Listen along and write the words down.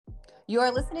You are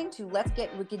listening to Let's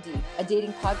Get Wicked Deep, a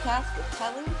dating podcast with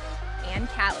Kelly and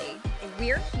Callie.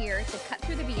 We're here to cut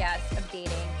through the BS of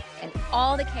dating and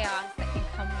all the chaos that can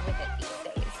come with it these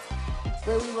days,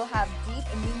 where we will have deep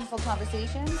and meaningful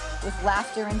conversations with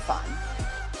laughter and fun.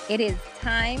 It is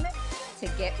time to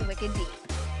get wicked deep.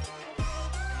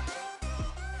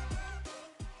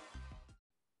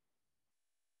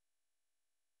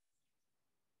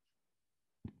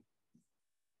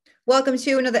 Welcome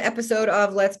to another episode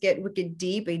of Let's Get Wicked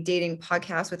Deep, a dating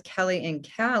podcast with Kelly and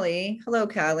Callie. Hello,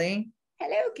 Callie.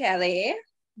 Hello, Kelly.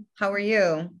 How are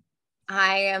you?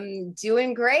 I am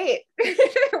doing great.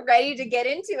 Ready to get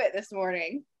into it this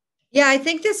morning. Yeah, I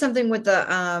think there's something with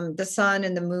the sun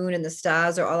and the moon and the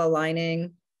stars are all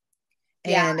aligning.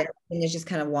 And it's just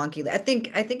kind of wonky. I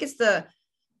think it's the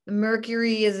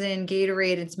Mercury is in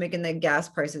Gatorade. It's making the gas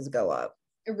prices go up.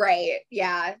 Right.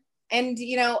 Yeah. And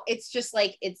it's just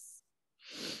like, it's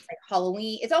like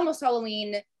Halloween. It's almost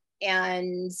Halloween.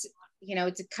 And,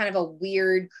 it's a kind of a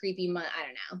weird, creepy month. I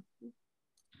don't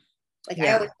know.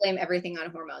 I always blame everything on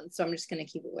hormones. So I'm just going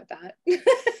to keep it with that.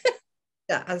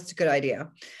 Yeah, that's a good idea.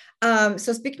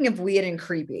 So speaking of weird and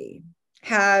creepy,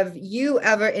 have you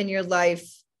ever in your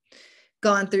life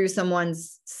gone through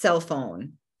someone's cell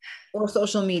phone or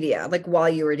social media, like while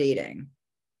you were dating?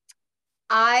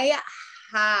 I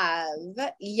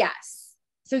have, yes.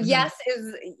 So yes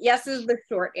is the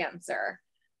short answer.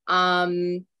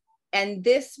 And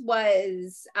this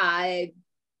was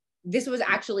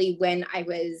actually when I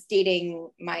was dating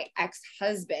my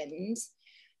ex-husband,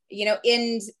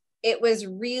 and it was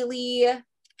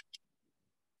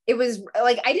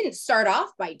like, I didn't start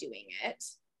off by doing it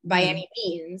by any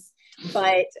means,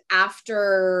 but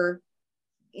after,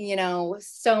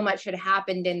 so much had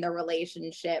happened in the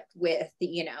relationship with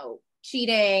the,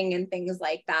 cheating and things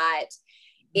like that,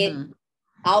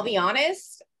 I'll be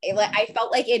honest, I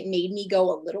felt like it made me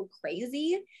go a little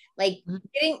crazy. Like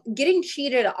getting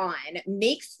cheated on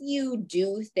makes you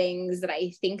do things that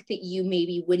I think that you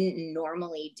maybe wouldn't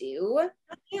normally do.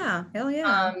 Yeah, hell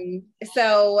yeah.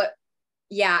 So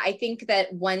yeah, I think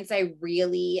that once I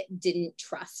really didn't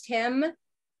trust him,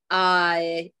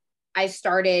 I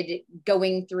started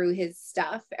going through his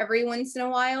stuff every once in a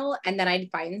while, and then I'd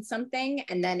find something,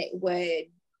 and then it would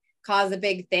cause a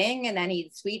big thing, and then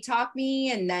he'd sweet talk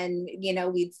me, and then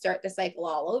we'd start the cycle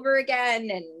all over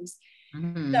again. And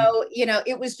so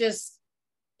it was just,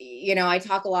 I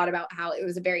talk a lot about how it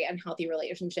was a very unhealthy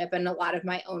relationship, and a lot of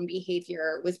my own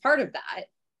behavior was part of that.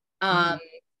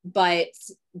 But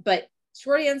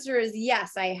short answer is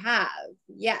yes, I have.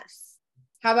 Yes.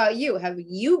 How about you? Have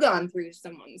you gone through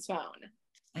someone's phone?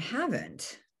 I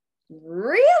haven't.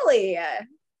 Really? I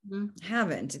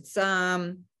haven't. It's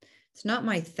not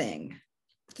my thing.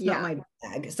 It's not my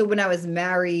bag. So when I was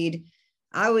married,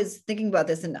 I was thinking about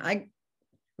this, and I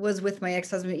was with my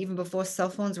ex-husband even before cell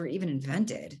phones were even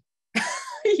invented.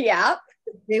 Yeah.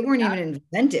 They weren't even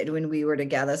invented when we were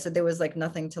together. So there was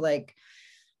nothing to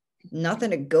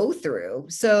go through.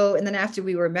 So, and then after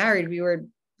we were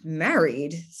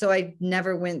married. So I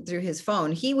never went through his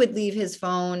phone. He would leave his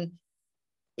phone.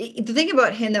 The thing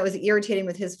about him that was irritating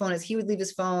with his phone is he would leave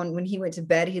his phone when he went to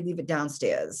bed. He'd leave it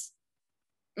downstairs.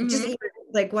 Just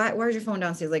like, where's your phone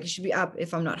downstairs? Like, it should be up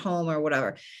if I'm not home or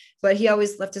whatever. But he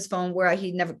always left his phone where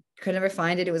he could never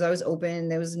find it. It was always open.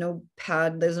 There was no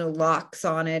pad. There's no locks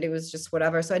on it. It was just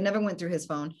whatever. So I never went through his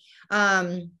phone.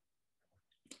 In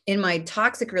my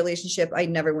toxic relationship, I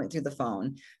never went through the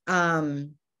phone.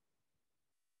 And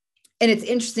it's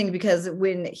interesting because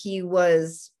when he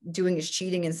was doing his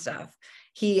cheating and stuff,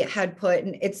 he had put,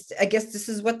 and I guess this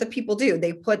is what the people do.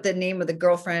 They put the name of the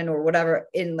girlfriend or whatever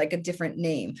in a different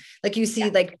name. Like you see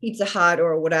Pizza Hut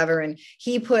or whatever. And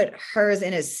he put hers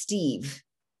in as Steve.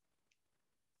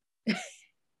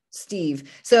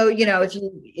 Steve. So,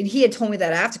 and he had told me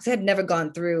that after, because I had never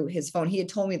gone through his phone. He had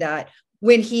told me that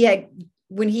when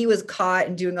he was caught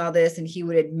and doing all this, and he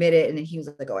would admit it. And then he was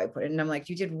like, oh, I put it. And I'm like,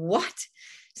 you did what?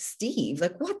 Steve?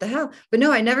 Like, what the hell? But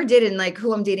no, I never did. And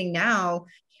who I'm dating now,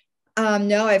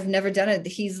 no, I've never done it.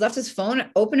 He's left his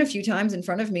phone open a few times in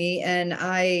front of me, and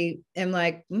I am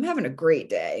like, I'm having a great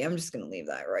day. I'm just going to leave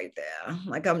that right there.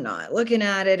 I'm not looking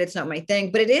at it. It's not my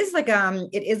thing, but it is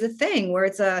it is a thing where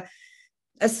it's a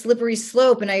slippery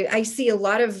slope. And I see a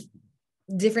lot of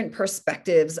different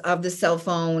perspectives of the cell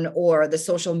phone or the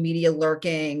social media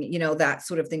lurking, that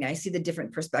sort of thing. I see the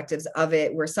different perspectives of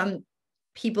it, where some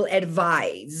people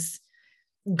advise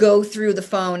go through the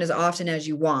phone as often as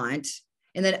you want.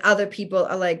 And then other people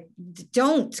are like,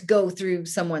 don't go through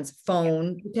someone's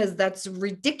phone because that's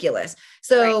ridiculous.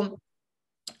 So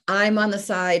I'm on the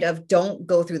side of don't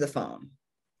go through the phone.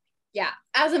 Yeah.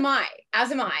 As am I.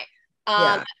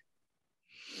 Yeah.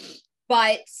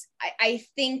 But I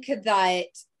think that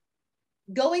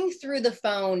going through the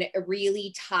phone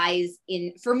really ties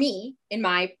in, for me, in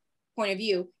my point of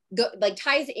view,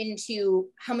 ties into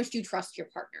how much do you trust your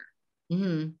partner?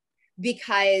 Mm-hmm.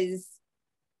 Because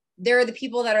there are the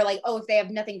people that are like, oh, if they have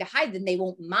nothing to hide, then they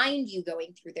won't mind you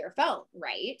going through their phone,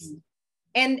 right? Mm-hmm.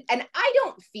 And I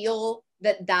don't feel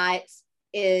that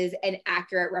is an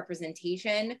accurate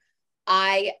representation.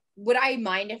 Would I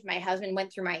mind if my husband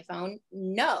went through my phone?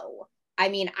 No. I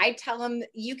mean, I tell him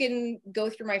you can go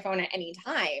through my phone at any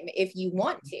time if you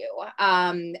want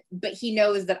to. But he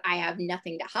knows that I have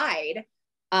nothing to hide.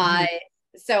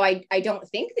 So I don't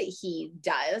think that he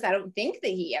does. I don't think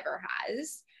that he ever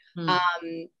has.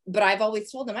 But I've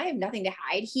always told him I have nothing to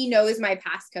hide. He knows my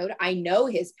passcode. I know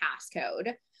his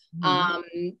passcode.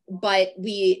 But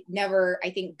we never, I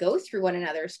think, go through one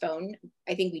another's phone.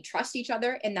 I think we trust each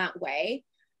other in that way.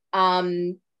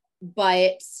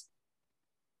 But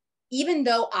even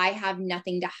though I have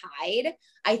nothing to hide,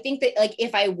 I think that like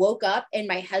if I woke up and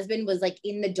my husband was like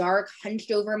in the dark,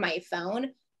 hunched over my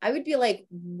phone, I would be like,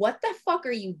 what the fuck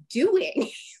are you doing?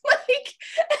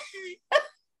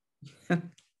 Like,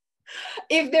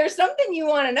 if there's something you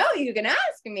want to know, you can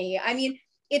ask me. I mean,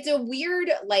 it's a weird,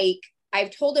 like,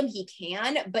 I've told him he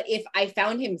can, but if I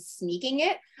found him sneaking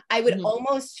it, I would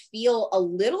almost feel a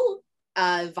little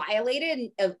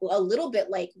violated, a little bit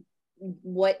like,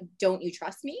 what, don't you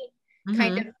trust me?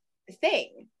 Kind of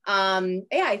thing.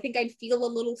 Yeah, I think I'd feel a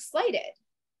little slighted.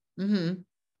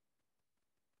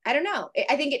 I don't know.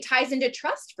 I think it ties into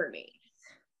trust for me.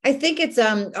 I think it's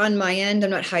on my end. I'm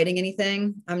not hiding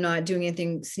anything. I'm not doing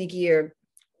anything sneaky or,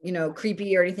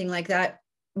 creepy or anything like that.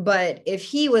 But if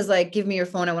he was like, give me your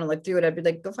phone, I want to look through it, I'd be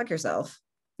like, go fuck yourself.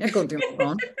 You're not going through my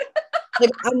phone.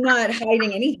 Like, I'm not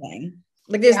hiding anything.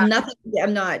 Like, there's nothing.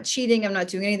 I'm not cheating. I'm not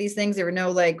doing any of these things. There were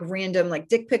no like random like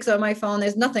dick pics on my phone.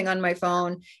 There's nothing on my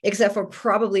phone except for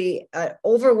probably an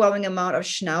overwhelming amount of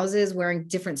schnauzes wearing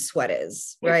different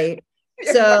sweaters. Right.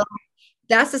 So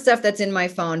that's the stuff that's in my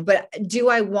phone. But do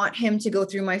I want him to go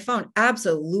through my phone?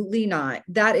 Absolutely not.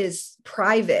 That is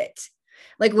private.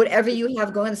 Like whatever you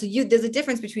have going. So there's a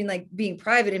difference between like being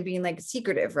private and being like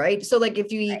secretive, right? So like if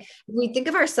we think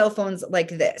of our cell phones like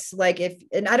this, like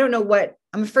and I don't know what,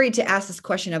 I'm afraid to ask this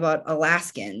question about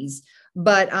Alaskans,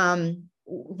 but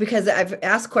because I've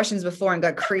asked questions before and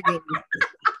got crazy.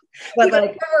 But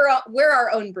like we're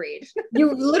our own breed.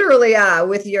 You literally are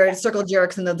with your circle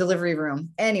jerks in the delivery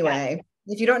room. Anyway,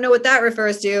 if you don't know what that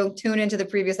refers to, tune into the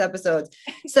previous episodes.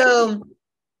 So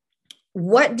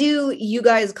what do you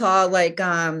guys call like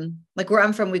where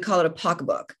I'm from, we call it a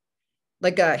pocketbook,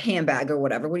 like a handbag or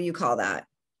whatever. What do you call that?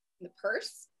 The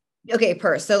purse. Okay,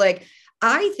 purse. So like,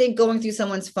 I think going through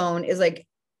someone's phone is like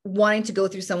wanting to go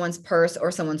through someone's purse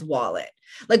or someone's wallet.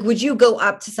 Like, would you go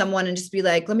up to someone and just be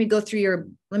like, let me go through your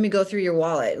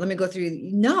wallet. Let me go through.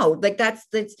 No, like that's,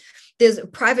 there's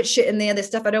private shit in there. There's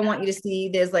stuff I don't want you to see.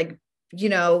 There's like,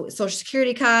 social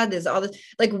security card, there's all this,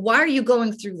 like, why are you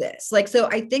going through this? Like, so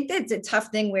I think that's a tough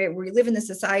thing where we live in this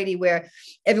society where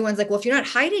everyone's like, well, if you're not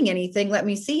hiding anything, let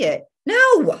me see it.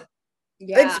 No.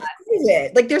 Yeah.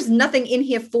 Like there's nothing in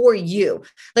here for you.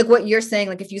 Like what you're saying,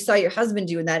 like if you saw your husband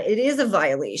doing that, it is a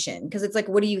violation because it's like,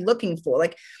 what are you looking for?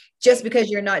 Like just because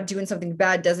you're not doing something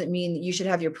bad doesn't mean that you should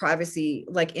have your privacy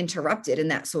like interrupted in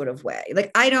that sort of way.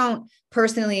 Like I don't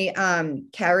personally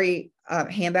carry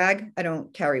a handbag. I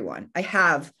don't carry one. I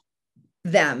have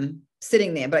them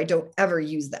sitting there, but I don't ever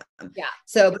use them. Yeah.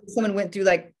 So if someone went through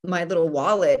like my little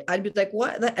wallet, I'd be like,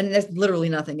 what? And there's literally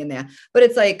nothing in there, but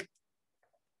it's like,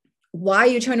 why are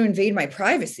you trying to invade my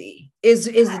privacy is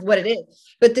what it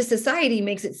is. But this society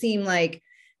makes it seem like,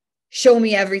 show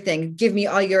me everything, give me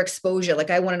all your exposure. Like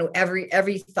I want to know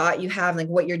every thought you have, like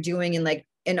what you're doing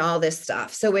and all this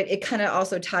stuff. So it kind of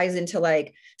also ties into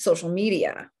like social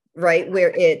media, right? Where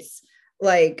it's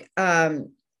like, I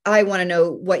want to know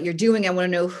what you're doing. I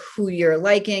want to know who you're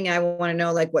liking. I want to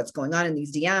know like what's going on in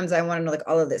these DMs. I want to know like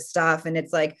all of this stuff. And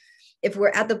it's like, if we're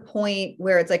at the point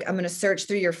where it's like, I'm going to search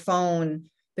through your phone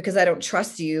because I don't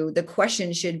trust you, the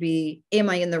question should be, am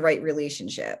I in the right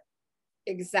relationship?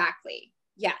 Exactly.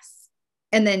 Yes.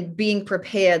 And then being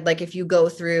prepared, like if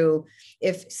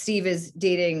Steve is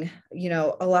dating,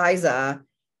 Eliza,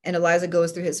 and Eliza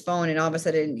goes through his phone and all of a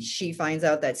sudden she finds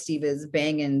out that Steve is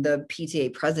banging the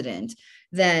PTA president,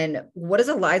 then what is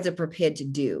Eliza prepared to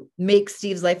do? Make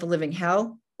Steve's life a living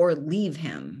hell or leave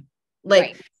him? Like,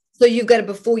 right. So you've got to,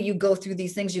 before you go through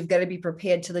these things, you've got to be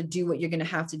prepared to do what you're going to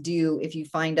have to do if you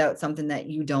find out something that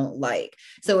you don't like.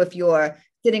 So if you're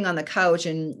sitting on the couch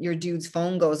and your dude's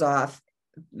phone goes off,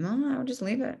 no, I'll just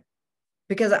leave it.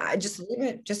 because I just leave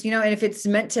it, just, and if it's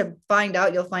meant to find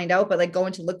out, you'll find out, but like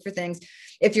going to look for things,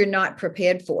 if you're not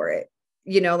prepared for it,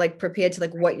 like prepared to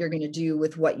like what you're going to do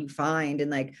with what you find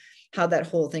and like how that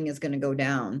whole thing is going to go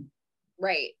down.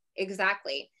 Right.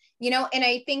 Exactly. And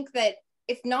I think that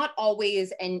it's not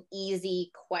always an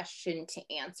easy question to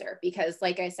answer because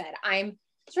like I said, I'm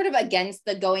sort of against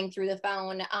the going through the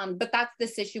phone. But that's the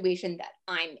situation that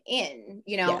I'm in,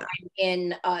 I'm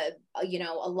in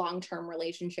a long-term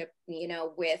relationship,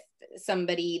 with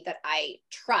somebody that I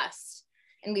trust,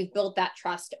 and we've built that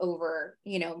trust over,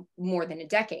 more than a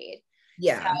decade.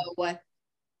 Yeah.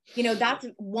 So, that's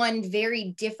one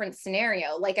very different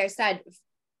scenario. Like I said,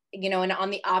 and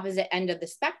on the opposite end of the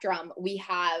spectrum, we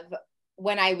have,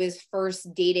 when I was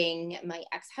first dating my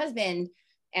ex-husband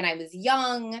and I was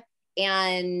young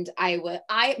and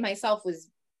I myself was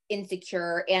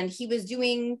insecure, and he was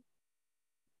doing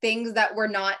things that were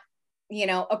not,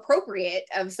 appropriate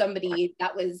of somebody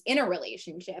that was in a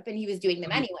relationship, and he was doing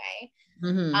them anyway.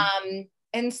 Mm-hmm.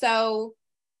 And so,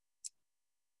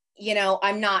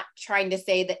 I'm not trying to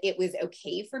say that it was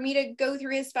okay for me to go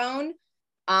through his phone.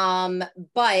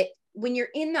 But when you're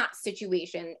in that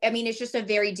situation, I mean, it's just a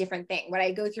very different thing. Would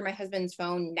I go through my husband's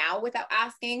phone now without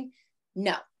asking?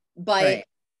 No. But Right.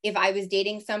 if I was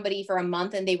dating somebody for a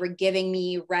month and they were giving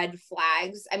me red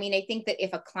flags, I mean, I think that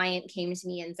if a client came to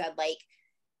me and said, like,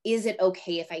 is it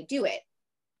okay if I do it?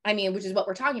 I mean, which is what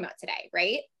we're talking about today,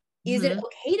 right? Mm-hmm. Is it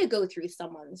okay to go through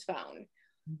someone's phone?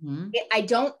 Mm-hmm. I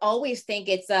don't always think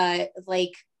it's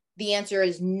like the answer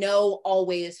is no,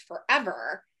 always,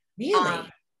 forever. Really?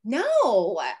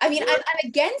 No, I mean, I'm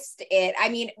against it. I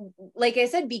mean, like I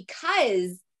said,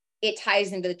 because it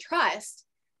ties into the trust.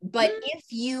 But if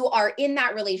you are in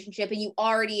that relationship and you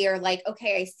already are like,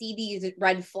 okay, I see these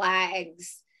red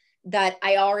flags that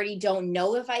I already don't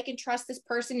know if I can trust this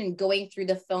person, and going through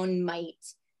the phone might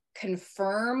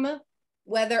confirm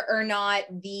whether or not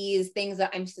these things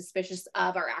that I'm suspicious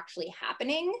of are actually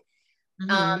happening.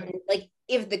 Mm-hmm. Like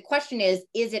if the question is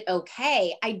it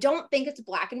okay? I don't think it's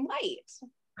black and white.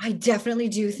 I definitely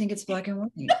do think it's black and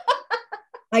white.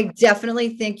 I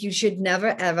definitely think you should never,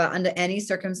 ever, under any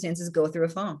circumstances, go through a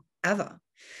phone, ever.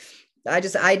 I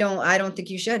don't think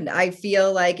you should. I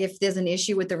feel like if there's an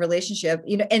issue with the relationship,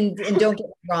 and don't get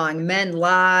me wrong, men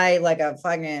lie like a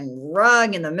fucking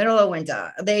rug in the middle of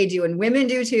winter. They do, and women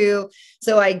do too.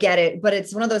 So I get it. But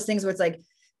it's one of those things where it's like,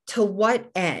 to what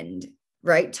end,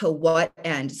 right? To what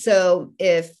end? So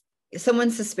if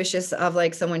someone's suspicious of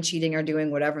like someone cheating or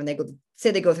doing whatever, and they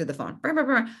go through the phone,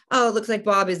 oh, it looks like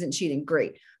Bob isn't cheating.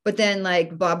 Great. But then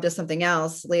like Bob does something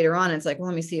else later on. It's like, well,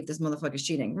 let me see if this motherfucker's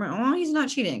cheating. Oh, he's not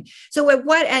cheating. So at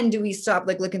what end do we stop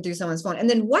like looking through someone's phone? And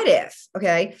then what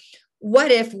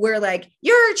if we're like,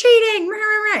 you're cheating?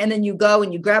 And then you go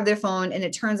and you grab their phone and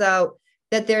it turns out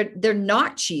that they're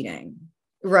not cheating.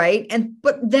 Right.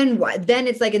 But then what? Then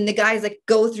it's like, and the guy's like,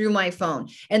 go through my phone.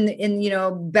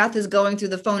 And Beth is going through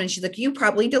the phone and she's like, you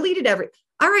probably deleted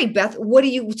all right, Beth,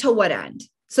 to what end?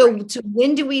 So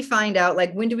when do we find out,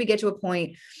 like, when do we get to a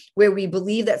point where we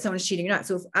believe that someone's cheating or not?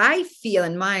 So if I feel,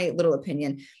 in my little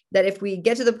opinion, that if we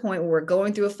get to the point where we're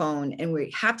going through a phone and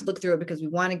we have to look through it because we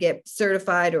want to get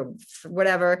certified or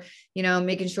whatever,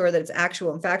 making sure that it's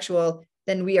actual and factual,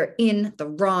 then we are in the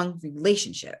wrong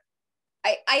relationship.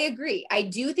 I agree. I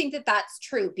do think that that's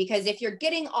true, because if you're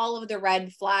getting all of the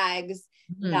red flags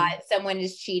that someone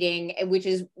is cheating, which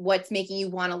is what's making you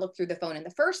want to look through the phone in the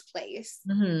first place,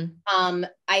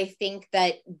 I think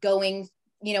that going,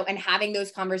 and having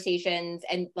those conversations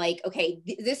and like, okay,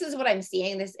 this is what I'm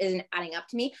seeing. This isn't adding up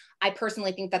to me. I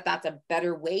personally think that that's a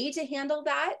better way to handle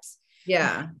that.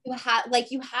 Yeah.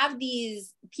 You have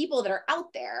these people that are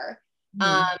out there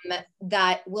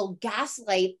that will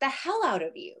gaslight the hell out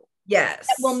of you. Yes.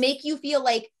 That will make you feel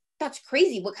like, that's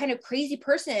crazy. What kind of crazy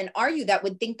person are you that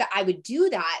would think that I would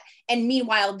do that? And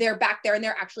meanwhile, they're back there and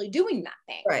they're actually doing that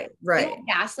thing. Right. They'll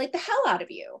gaslight the hell out of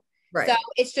you. Right. So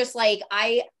it's just like,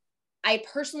 I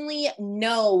personally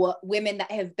know women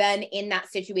that have been in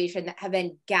that situation that have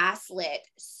been gaslit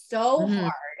so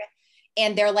hard.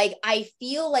 And they're like, I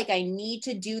feel like I need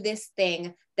to do this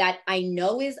thing that I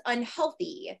know is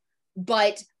unhealthy,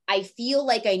 but I feel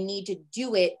like I need to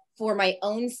do it for my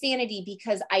own sanity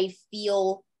because I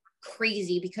feel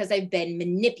crazy because I've been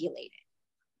manipulated.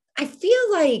 I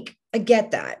feel like I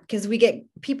get that, because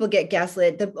people get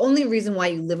gaslit. The only reason why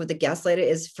you live with a gaslighter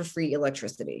is for free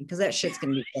electricity, because that shit's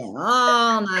going to be going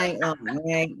all night long.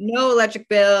 Right? No electric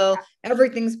bill,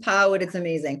 everything's powered. It's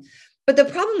amazing. But the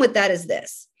problem with that is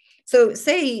this. So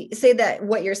say that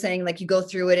what you're saying, like you go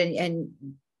through it and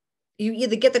you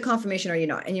either get the confirmation or you're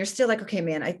not, and you're still like, okay,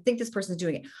 man, I think this person's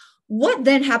doing it. what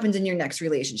then happens in your next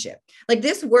relationship? Like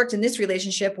this worked in this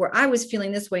relationship where I was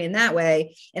feeling this way and that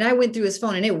way, and I went through his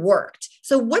phone and it worked.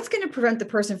 So what's going to prevent the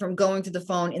person from going to the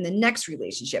phone in the next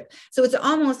relationship? So it's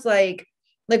almost like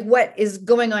what is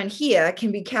going on here can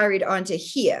be carried onto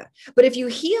here. But if you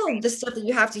heal the stuff that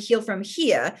you have to heal from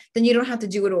here, then you don't have to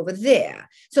do it over there.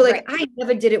 So like, I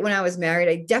never did it when I was married.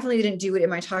 I definitely didn't do it in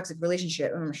my toxic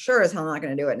relationship. And I'm sure as hell not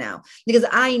going to do it now, because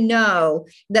I know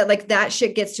that like that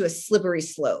shit gets to a slippery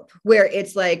slope where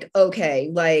it's like, okay,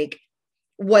 like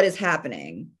what is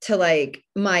happening to like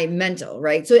my mental,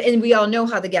 right? So, and we all know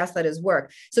how the gaslighters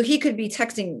work. So he could be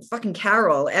texting fucking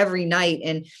Carol every night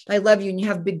and I love you and you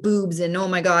have big boobs and oh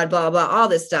my God, blah, blah, all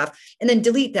this stuff, and then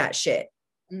delete that shit.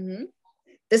 Mm-hmm.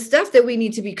 The stuff that we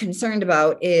need to be concerned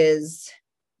about is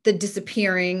the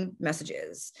disappearing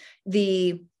messages,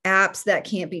 the apps that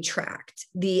can't be tracked,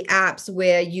 the apps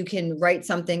where you can write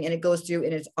something and it goes through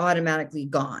and it's automatically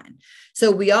gone.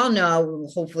 So we all know,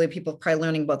 hopefully people are probably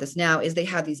learning about this now, is they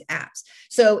have these apps.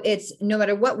 So it's no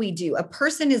matter what we do, a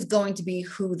person is going to be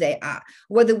who they are,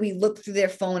 whether we look through their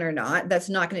phone or not. That's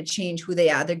not going to change who they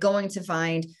are. They're going to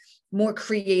find more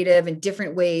creative and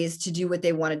different ways to do what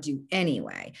they want to do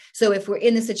anyway. So if we're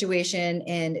in the situation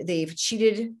and they've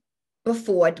cheated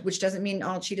before, which doesn't mean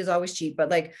all cheaters always cheat, but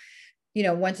like, you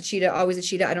know, once a cheater, always a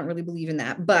cheater. I don't really believe in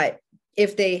that. But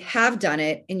if they have done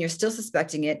it and you're still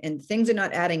suspecting it and things are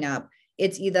not adding up,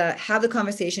 it's either have the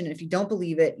conversation. And if you don't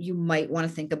believe it, you might want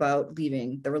to think about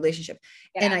leaving the relationship.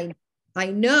 Yeah. And I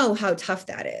know how tough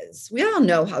that is. We all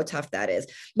know how tough that is.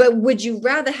 But would you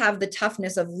rather have the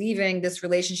toughness of leaving this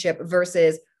relationship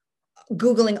versus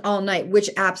Googling all night, which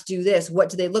apps do this? What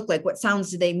do they look like? What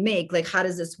sounds do they make? Like, how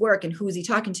does this work? And who's he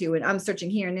talking to? And I'm searching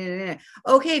here. And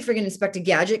okay, friggin' Inspector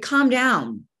Gadget, calm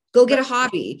down. Go get a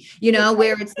hobby, you know,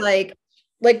 where it's like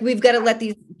we've got to let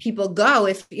these people go.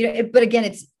 If, you know, but again,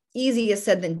 it's easier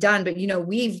said than done. But, you know,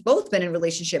 we've both been in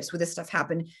relationships where this stuff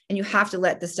happened and you have to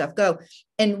let this stuff go.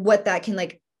 And what that can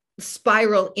like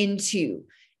spiral into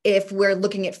if we're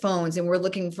looking at phones and we're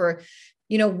looking for,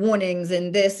 you know, warnings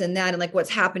and this and that, and like what's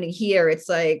happening here. It's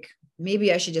like,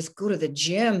 maybe I should just go to the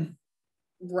gym.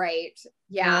 Right.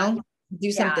 Yeah. You know?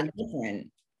 Do something different.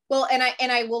 Well,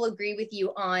 and I will agree with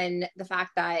you on the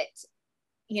fact that,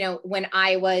 you know, when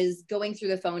I was going through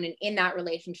the phone and in that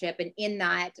relationship and in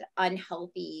that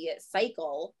unhealthy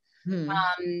cycle,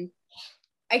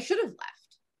 I should have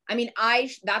left. I mean,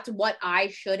 that's what I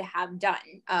should have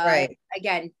done. Right.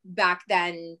 Again, back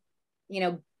then, you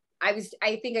know, I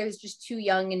think I was just too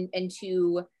young and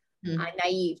too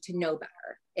naive to know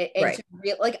better. And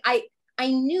to like, I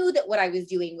knew that what I was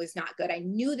doing was not good. I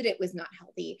knew that it was not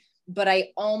healthy, but I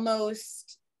was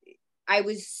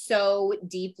so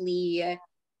deeply,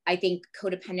 I think,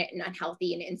 codependent and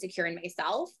unhealthy and insecure in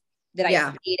myself that I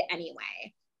stayed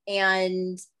anyway.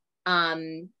 And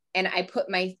I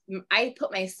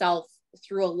put myself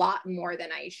through a lot more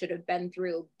than I should have been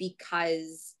through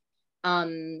because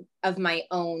of my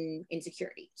own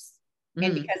insecurities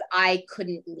and because I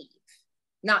couldn't leave,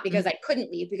 not because I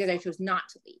couldn't leave, because I chose not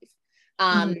to leave.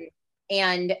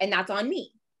 And that's on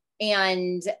me.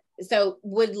 And so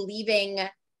would leaving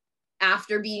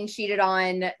after being cheated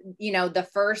on, you know, the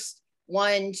first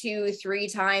 1, 2, 3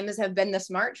 times have been the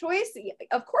smart choice?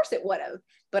 Of course it would have,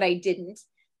 but I didn't.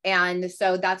 And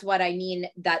so that's what I mean,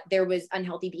 that there was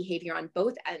unhealthy behavior on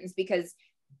both ends, because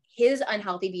his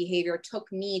unhealthy behavior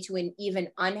took me to an even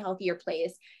unhealthier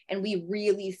place. And we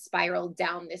really spiraled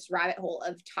down this rabbit hole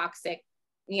of toxic,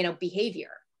 you know,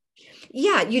 behavior.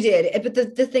 Yeah, you did. But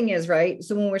the thing is, right?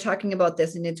 So when we're talking about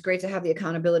this, and it's great to have the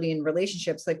accountability in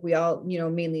relationships, like we all, you know,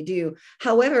 mainly do.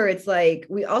 However, it's like,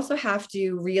 we also have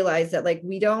to realize that like,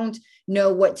 we don't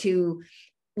know what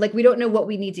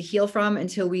we need to heal from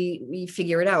until we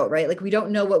figure it out, right? Like we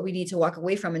don't know what we need to walk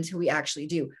away from until we actually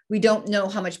do. We don't know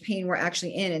how much pain we're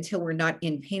actually in until we're not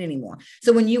in pain anymore.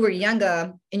 So when you were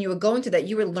younger and you were going through that,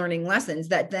 you were learning lessons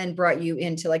that then brought you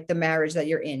into like the marriage that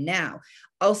you're in now.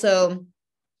 Also,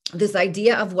 this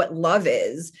idea of what love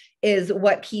is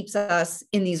what keeps us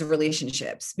in these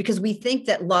relationships, because we think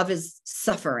that love is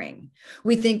suffering.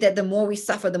 We think that the more we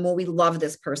suffer, the more we love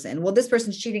this person. Well, this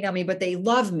person's cheating on me, but they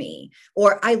love me,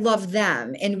 or I love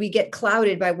them. And we get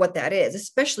clouded by what that is,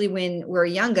 especially when we're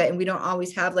younger and we don't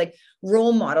always have like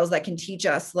role models that can teach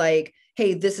us like,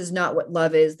 hey, this is not what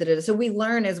love is. So we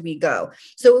learn as we go.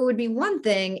 So it would be one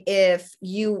thing if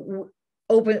we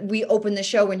open the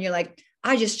show when you're like,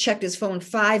 I just checked his phone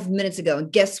 5 minutes ago.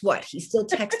 And guess what? He's still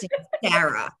texting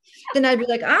Sarah. Then I'd be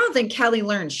like, I don't think Kelly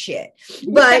learned shit.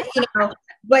 But,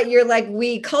 but you're like,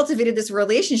 we cultivated this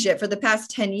relationship for the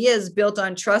past 10 years built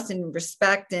on trust and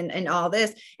respect and all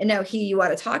this. And now you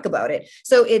want to talk about it.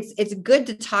 So it's good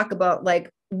to talk about like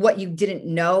what you didn't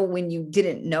know when you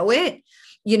didn't know it,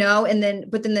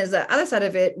 but then there's the other side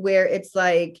of it where it's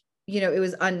like, it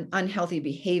was unhealthy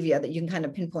behavior that you can kind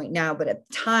of pinpoint now, but at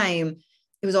the time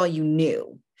it was all you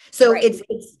knew. So right.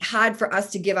 It's hard for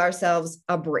us to give ourselves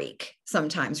a break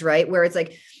sometimes, right? Where it's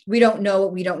like, we don't know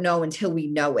what we don't know until we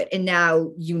know it. And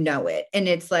now you know it. And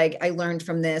it's like, I learned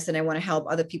from this and I want to help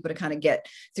other people to kind of get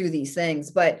through these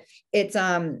things. But it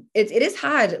is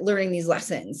hard learning these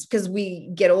lessons because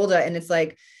we get older and it's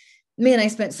like, man, I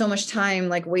spent so much time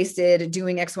like wasted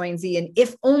doing X, Y, and Z. And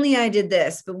if only I did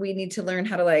this, but we need to learn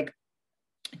how to like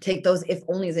take those if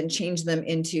onlys and change them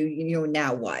into,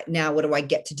 now what do I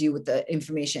get to do with the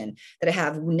information that I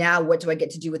have now? What do I get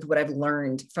to do with what I've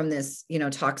learned from this,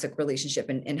 toxic relationship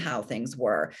and how things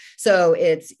were? So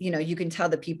it's, you can tell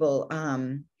the people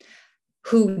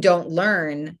who don't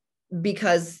learn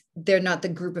because they're not the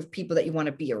group of people that you want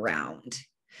to be around.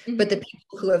 Mm-hmm. But the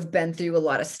people who have been through a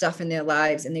lot of stuff in their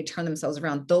lives and they turn themselves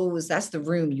around, that's the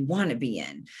room you want to be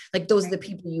in. Like those are the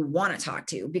people you want to talk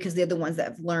to because they're the ones that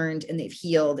have learned and they've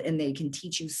healed and they can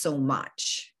teach you so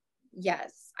much.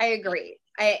 Yes, I agree.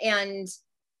 And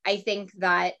I think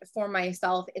that for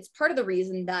myself, it's part of the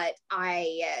reason that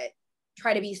I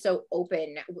try to be so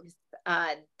open with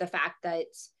the fact that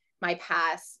my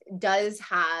past does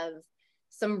have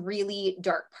some really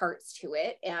dark parts to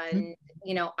it. And,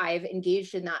 I've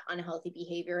engaged in that unhealthy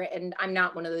behavior. And I'm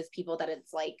not one of those people that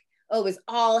it's like, oh, it was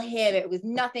all him. It was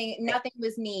nothing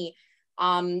was me.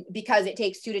 Because it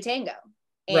takes two to tango.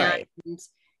 Right.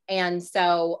 And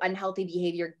so unhealthy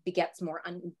behavior begets more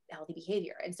unhealthy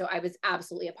behavior. And so I was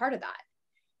absolutely a part of that.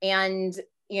 And,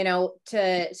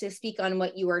 to speak on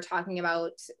what you were talking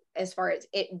about, as far as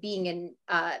it being in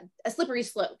a slippery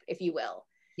slope, if you will.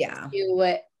 Yeah.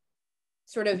 To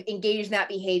sort of engage in that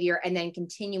behavior and then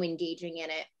continue engaging in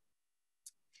it.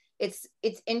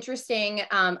 It's interesting.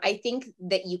 I think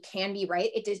that you can be right.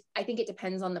 I think it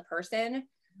depends on the person.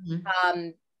 Mm-hmm.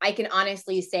 I can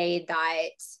honestly say that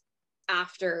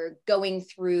after going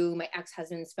through my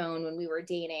ex-husband's phone when we were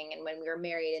dating and when we were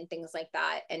married and things like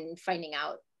that, and finding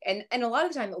out, and a lot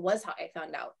of the time it was how I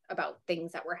found out about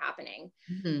things that were happening.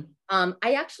 Mm-hmm.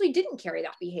 I actually didn't carry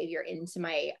that behavior into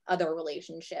my other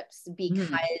relationships because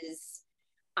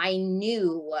I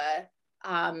knew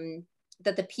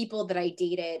that the people that I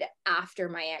dated after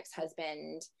my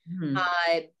ex-husband,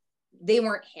 they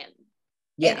weren't him.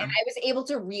 Yeah. And I was able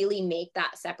to really make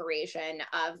that separation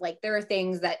of like, there are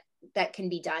things that can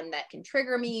be done that can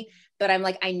trigger me, but I'm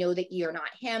like, I know that you're not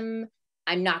him.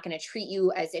 I'm not going to treat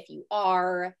you as if you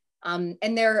are. And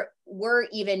there were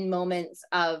even moments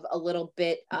of a little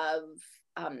bit of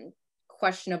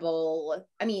questionable.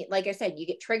 I mean, like I said, you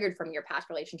get triggered from your past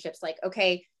relationships. Like,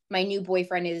 okay, my new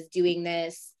boyfriend is doing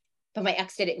this, but my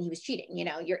ex did it and he was cheating.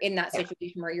 You're in that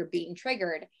situation where you're being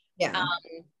triggered. Yeah.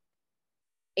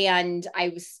 And I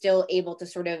was still able to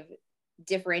sort of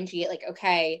differentiate, like,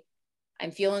 okay,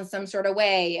 I'm feeling some sort of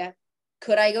way.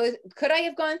 Could I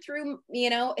have gone through,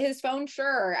 his phone?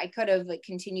 Sure. I could have like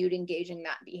continued engaging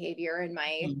that behavior in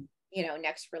my,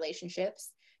 next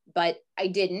relationships, but I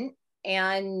didn't.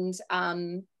 And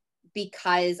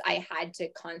because I had to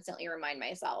constantly remind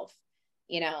myself,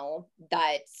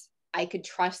 that I could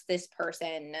trust this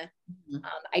person.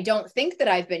 I don't think that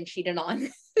I've been cheated on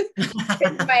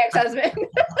with my ex-husband.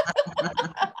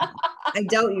 I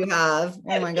doubt you have.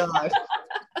 Oh my gosh.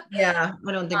 Yeah,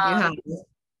 I don't think you have.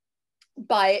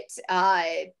 But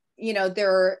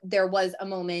there was a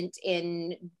moment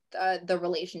in the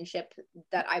relationship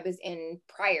that I was in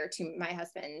prior to my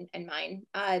husband and mine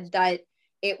that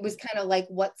it was kind of like,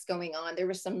 what's going on? There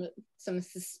was some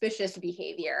suspicious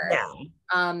behavior. Yeah.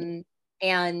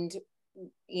 And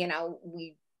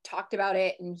we talked about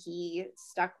it and he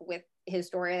stuck with his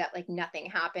story that like nothing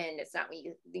happened. It's not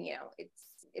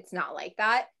it's not like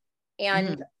that.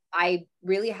 And I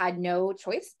really had no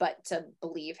choice but to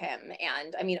believe him.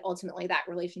 And I mean, ultimately that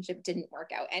relationship didn't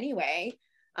work out anyway,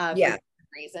 for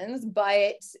reasons,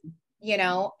 but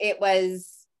it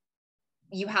was,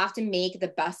 you have to make the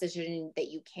best decision that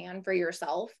you can for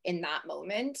yourself in that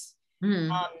moment,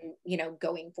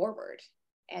 going forward.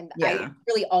 And I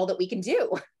really all that we can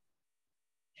do.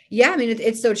 Yeah, I mean,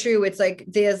 it's so true. It's like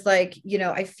there's like,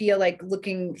 I feel like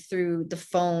looking through the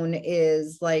phone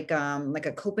is like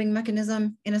a coping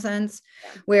mechanism in a sense,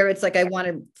 Yeah. where it's like I want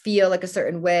to feel like a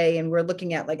certain way, and we're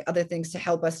looking at like other things to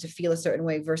help us to feel a certain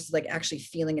way versus like actually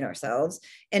feeling it ourselves.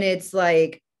 And it's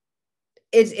like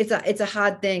it's a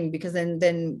hard thing, because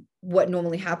then what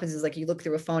normally happens is like you look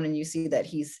through a phone and you see that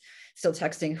he's still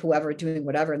texting whoever, doing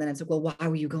whatever, and then it's like, well, why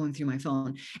were you going through my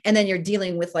phone? And then you're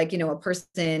dealing with like, a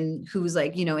person who's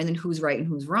like, and then who's right and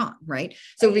who's wrong, right?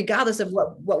 So regardless of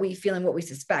what we feel and what we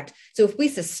suspect, so if we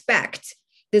suspect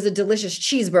there's a delicious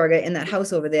cheeseburger in that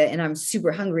house over there and I'm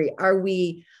super hungry, are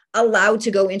we allowed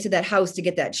to go into that house to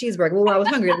get that cheeseburger? Well, I was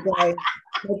hungry.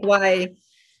 Why?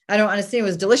 I don't understand. It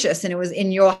was delicious and it was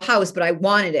in your house, but I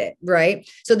wanted it, right?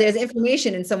 So there's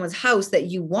information in someone's house that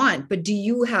you want, but do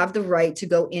you have the right to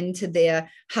go into their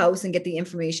house and get the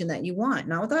information that you want?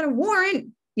 Not without a warrant,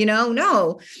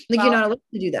 no, like you're not allowed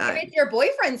to do that. If it's your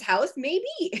boyfriend's house, maybe.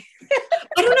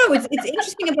 I don't know. It's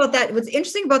interesting about that. What's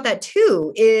interesting about that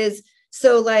too is,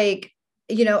 so like,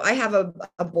 I have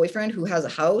a boyfriend who has a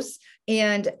house,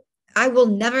 and I will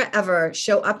never ever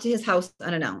show up to his house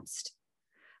unannounced.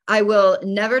 I will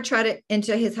never try to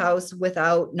enter his house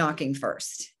without knocking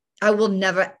first. I will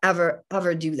never, ever,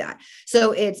 ever do that.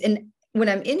 So when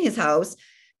I'm in his house,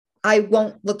 I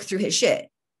won't look through his shit.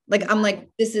 Like, I'm like,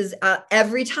 this is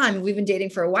every time we've been dating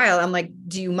for a while. I'm like,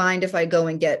 do you mind if I go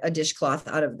and get a dishcloth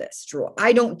out of this drawer?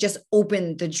 I don't just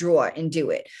open the drawer and do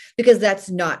it, because that's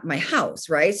not my house.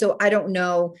 Right. So I don't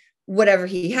know whatever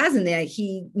he has in there.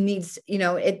 He needs,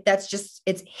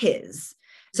 it's his.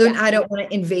 So I don't want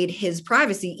to invade his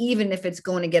privacy, even if it's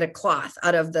going to get a cloth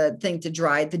out of the thing to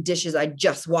dry the dishes I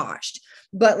just washed.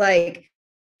 But like,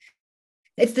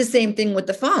 it's the same thing with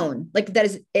the phone. Like, that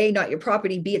is A, not your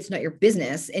property, B, it's not your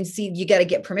business, and C, you got to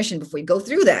get permission before you go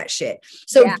through that shit.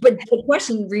 So, but the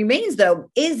question remains though,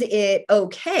 is it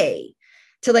okay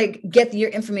to like get your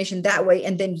information that way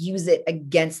and then use it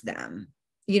against them?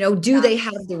 Do they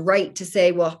have the right to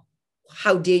say, well,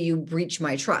 how dare you breach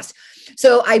my trust?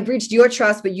 So I breached your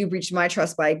trust, but you breached my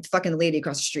trust by fucking the lady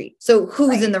across the street. So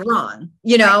who's in the wrong?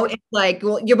 It's like,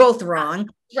 well, you're both wrong.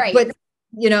 Right. But,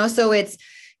 so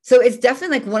it's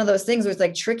definitely like one of those things where it's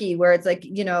like tricky, where it's like,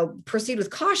 proceed with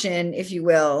caution, if you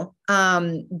will.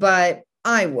 But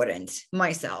I wouldn't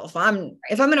myself. If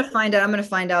I'm going to find out, I'm going to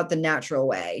find out the natural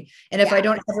way. And if I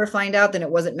don't ever find out, then it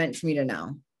wasn't meant for me to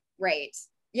know. Right.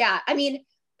 Yeah. I mean,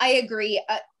 I agree.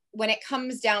 When it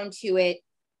comes down to it,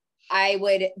 I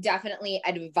would definitely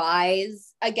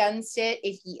advise against it.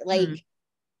 If you like,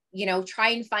 try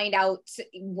and find out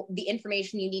the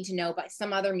information you need to know by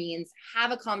some other means,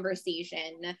 have a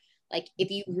conversation. Like,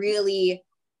 if you really,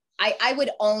 I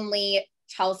would only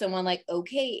tell someone like,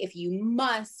 okay, if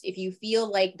you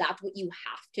feel like that's what you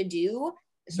have to do,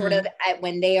 sort of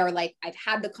when they are like, I've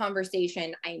had the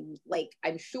conversation,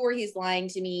 I'm sure he's lying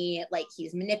to me, like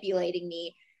he's manipulating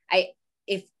me.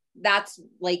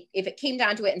 If it came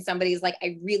down to it and somebody's like,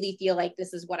 I really feel like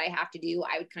this is what I have to do,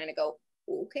 I would kind of go,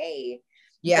 okay.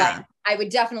 Yeah. But I would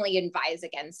definitely advise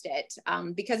against it,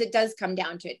 because it does come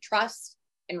down to trust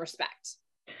and respect.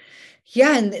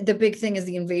 Yeah. And the big thing is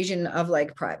the invasion of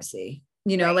like privacy,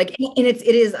 like, and it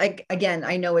is like, again,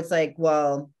 I know it's like,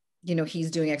 well,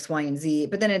 he's doing X, Y, and Z,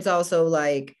 but then it's also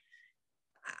like,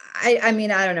 I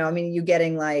mean, I don't know. I mean, you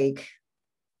getting like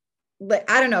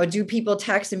I don't know. Do people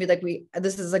text and be like,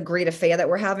 this is a great affair that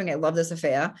we're having. I love this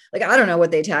affair. Like, I don't know what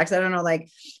they text. I don't know. Like,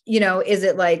 is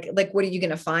it like, what are you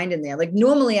going to find in there? Like,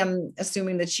 normally I'm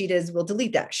assuming the cheaters will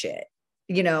delete that shit,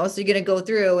 so you're going to go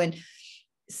through and,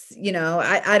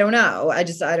 I don't know. I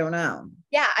don't know.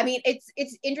 Yeah. I mean,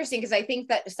 it's interesting because I think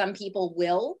that some people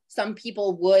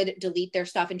would delete their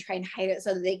stuff and try and hide it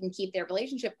so that they can keep their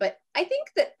relationship. But I think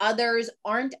that others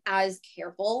aren't as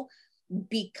careful,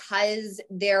 because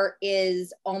there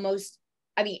is almost,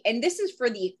 I mean, and this is for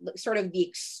the sort of the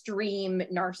extreme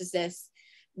narcissists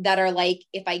that are like,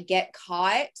 if I get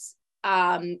caught,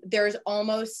 there's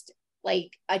almost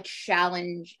like a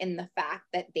challenge in the fact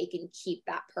that they can keep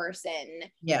that person.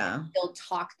 Yeah. They'll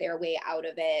talk their way out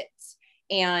of it.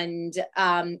 And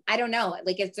I don't know,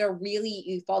 like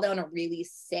you fall down a really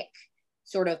sick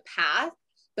sort of path.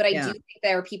 But I do think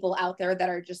there are people out there that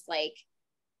are just like,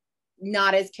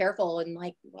 not as careful and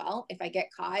like, well, if I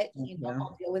get caught,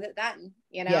 I'll deal with it then,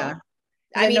 Yeah.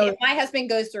 I mean, if my husband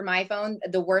goes through my phone,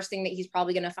 the worst thing that he's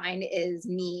probably going to find is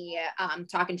me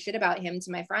talking shit about him to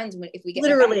my friends if we get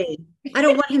literally. I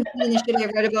don't want him seeing the shit I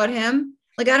read about him.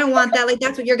 Like, I don't want that. Like,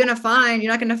 that's what you're going to find.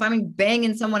 You're not going to find me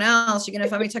banging someone else. You're going to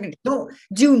find me talking.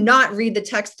 Do not read the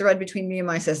text thread between me and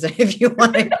my sister if you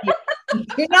want to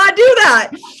Do not do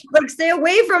that. Like, stay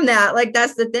away from that. Like,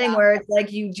 that's the thing where it's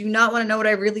like, you do not want to know what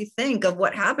I really think of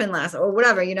what happened last or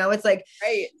whatever, it's like,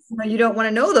 right. You don't want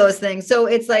to know those things. So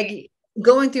it's like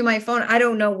going through my phone. I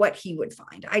don't know what he would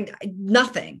find.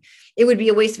 Nothing. It would be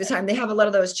a waste of his time. They have a lot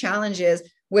of those challenges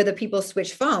where the people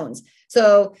switch phones.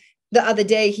 So the other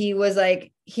day he was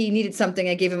like, he needed something.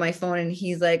 I gave him my phone and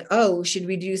he's like, oh, should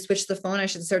we switch the phone? I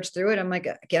should search through it. I'm like,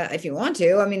 yeah, if you want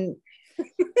to. I mean, I'm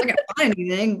not gonna find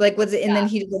anything. Like, what's it? And then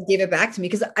he just gave it back to me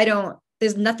because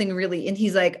there's nothing really. And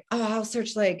he's like, oh, I'll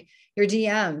search like your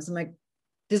DMs. I'm like,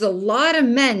 there's a lot of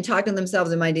men talking to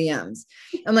themselves in my DMs.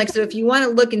 I'm like, so if you want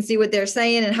to look and see what they're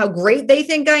saying and how great they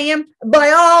think I am, by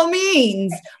all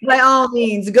means,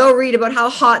 go read about how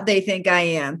hot they think I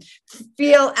am.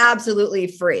 Feel absolutely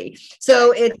free.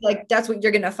 So it's like, that's what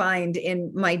you're going to find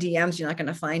in my DMs. You're not going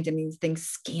to find anything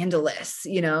scandalous,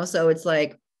 So it's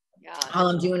like, all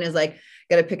I'm doing is like,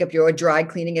 got to pick up your dry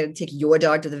cleaning, got to take your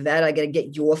dog to the vet. I got to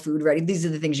get your food ready. These are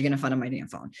the things you're going to find on my damn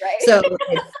phone. Right. So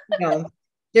it's,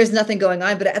 there's nothing going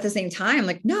on, but at the same time,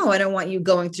 like, no, I don't want you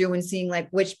going through and seeing like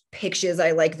which pictures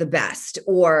I like the best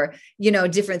or,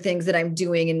 different things that I'm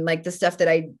doing and like the stuff that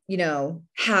I,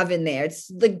 have in there.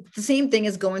 It's like the same thing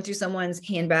as going through someone's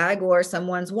handbag or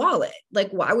someone's wallet. Like,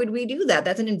 why would we do that?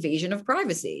 That's an invasion of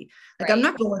privacy. Like, right. I'm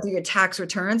not going through your tax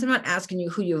returns. I'm not asking you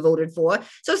who you voted for.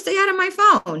 So stay out of my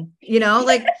phone,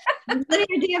 like none of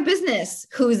your damn business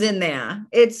who's in there.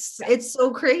 It's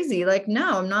so crazy. Like,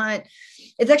 no, I'm not.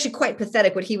 It's actually quite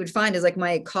pathetic. What he would find is like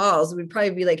my calls would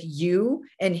probably be like you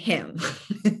and him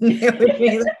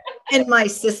and my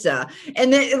sister.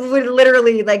 And then it would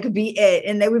literally like be it.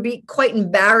 And they would be quite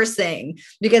embarrassing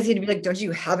because he'd be like, don't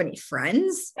you have any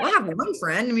friends? I have one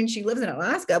friend. I mean, she lives in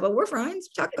Alaska, but we're friends.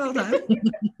 We talk all the time.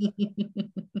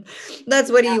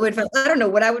 That's what he would find. I don't know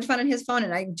what I would find on his phone.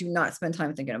 And I do not spend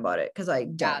time thinking about it because I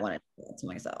don't want to do that to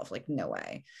myself. Like, no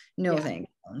way. No thank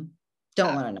you.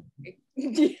 Don't want to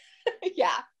know.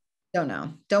 Yeah. Don't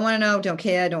know. Don't want to know. Don't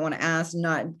care. Don't want to ask.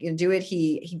 Not gonna do it.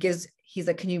 He's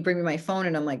like, can you bring me my phone?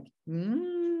 And I'm like,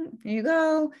 here you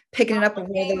go. Picking it up with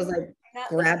one of those like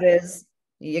grabs.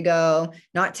 Here you go.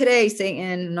 Not today,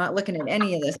 Satan. I'm not looking at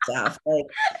any of this stuff. Like,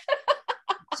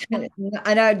 and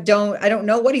I don't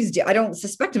know what he's doing. I don't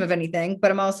suspect him of anything, but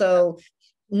I'm also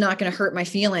not going to hurt my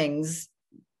feelings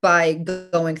by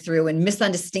going through and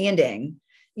misunderstanding.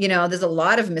 There's a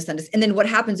lot of misunderstanding. And then what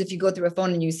happens if you go through a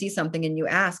phone and you see something and you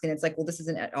ask, and it's like, well, this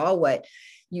isn't at all what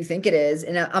you think it is.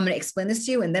 And I'm going to explain this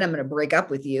to you. And then I'm going to break up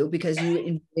with you because you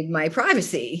invaded my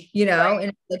privacy, right. And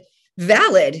it's like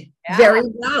valid, very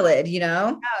valid,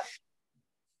 Yeah.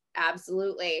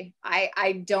 Absolutely.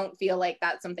 I don't feel like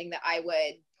that's something that I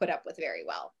would put up with very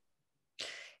well.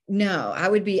 No, I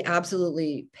would be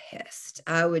absolutely pissed.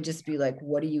 I would just be like,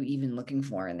 what are you even looking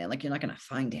for in there? Like, you're not going to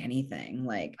find anything.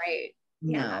 Like, right.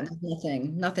 No,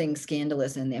 nothing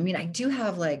scandalous in there. I mean, I do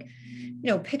have like,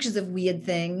 pictures of weird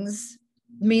things,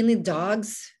 mainly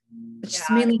dogs. It's just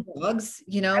mainly dogs,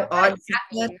 odd.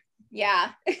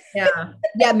 Yeah.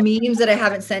 Yeah. Memes that I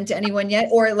haven't sent to anyone yet,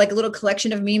 or like a little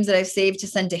collection of memes that I've saved to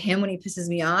send to him when he pisses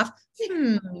me off.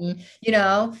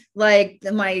 Like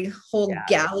my whole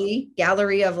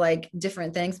gallery of like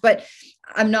different things, but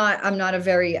I'm not a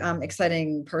very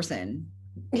exciting person.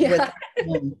 Yeah.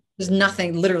 There's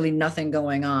literally nothing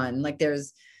going on. Like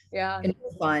there's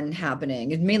fun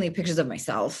happening. It's mainly pictures of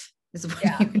myself is what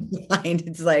you would find.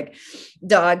 It's like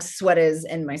dogs, sweaters,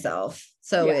 and myself.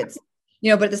 So it's,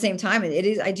 but at the same time,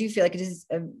 I do feel like it is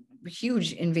a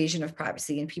huge invasion of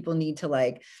privacy, and people need to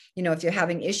like, if you're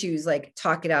having issues, like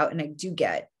talk it out. And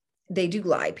they do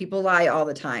lie. People lie all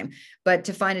the time, but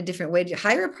to find a different way to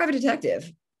hire a private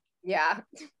detective. Yeah.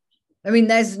 I mean,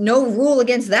 there's no rule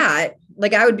against that.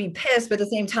 Like, I would be pissed, but at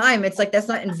the same time, it's like, that's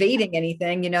not invading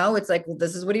anything, It's like, well,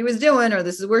 this is what he was doing, or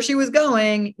this is where she was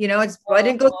going, I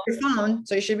didn't go through your phone,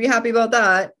 so you should be happy about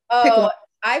that.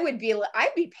 I'd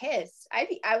be pissed. I'd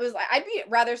be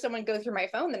rather someone go through my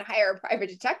phone than hire a private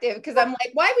detective, because I'm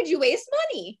like, why would you waste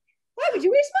money? Why would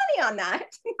you waste money on that?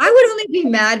 I would only be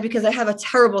mad because I have a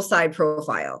terrible side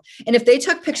profile. And if they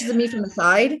took pictures of me from the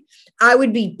side, I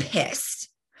would be pissed.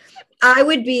 I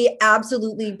would be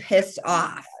absolutely pissed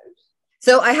off.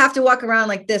 So I have to walk around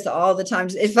like this all the time.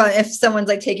 If someone's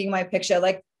like taking my picture,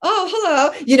 like, oh,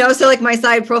 hello, so like my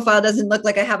side profile doesn't look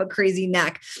like I have a crazy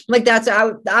neck. Like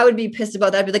I would be pissed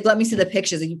about that. I'd be like, let me see the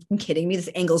pictures. Are you kidding me? This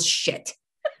angle's shit.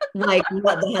 Like,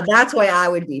 what the hell? That's why I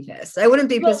would be pissed. I wouldn't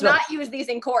be pissed. Not use these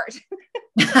in court.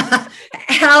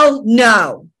 Hell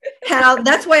no.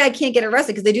 That's why I can't get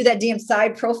arrested, because they do that damn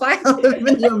side profile.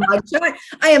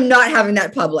 I am not having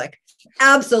that public.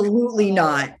 Absolutely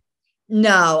not.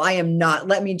 No, I am not.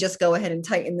 Let me just go ahead and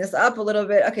tighten this up a little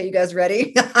bit. Okay, you guys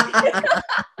ready?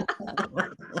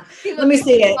 Let me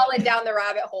see it. Falling down the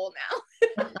rabbit hole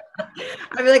now.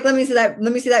 I'd be like, let me see that.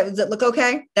 Let me see that. Does it look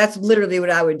okay? That's literally what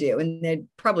I would do. And they'd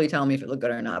probably tell me if it looked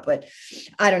good or not. But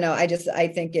I don't know. I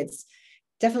think it's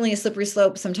definitely a slippery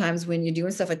slope sometimes when you're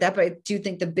doing stuff like that. But I do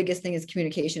think the biggest thing is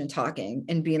communication and talking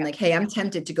and being like, hey, I'm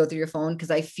tempted to go through your phone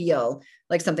because I feel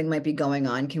like something might be going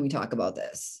on. Can we talk about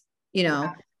this? You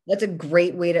know, that's a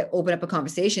great way to open up a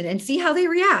conversation and see how they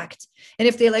react. And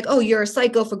if they're like, oh, you're a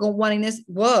psycho for wanting this.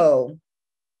 Whoa.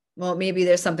 Well, maybe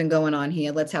there's something going on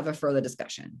here. Let's have a further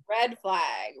discussion. Red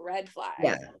flag, red flag.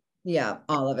 Yeah. Yeah.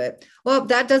 All of it. Well,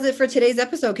 that does it for today's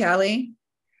episode, Callie.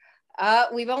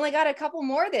 We've only got a couple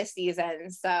more this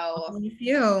season. So only a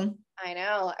few. I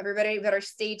know. Everybody better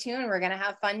stay tuned. We're going to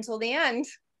have fun till the end.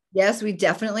 Yes, we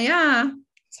definitely are.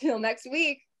 Till next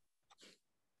week.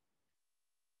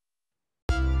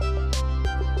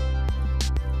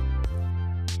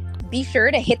 Be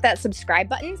sure to hit that subscribe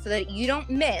button so that you don't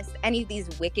miss any of these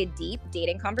wicked deep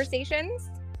dating conversations.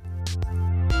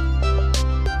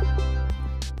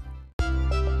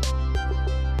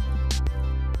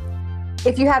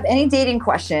 If you have any dating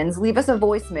questions, leave us a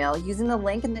voicemail using the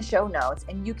link in the show notes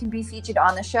and you can be featured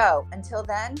on the show. Until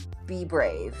then, be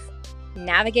brave.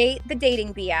 Navigate the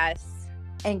dating BS.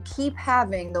 And keep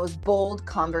having those bold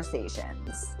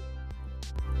conversations.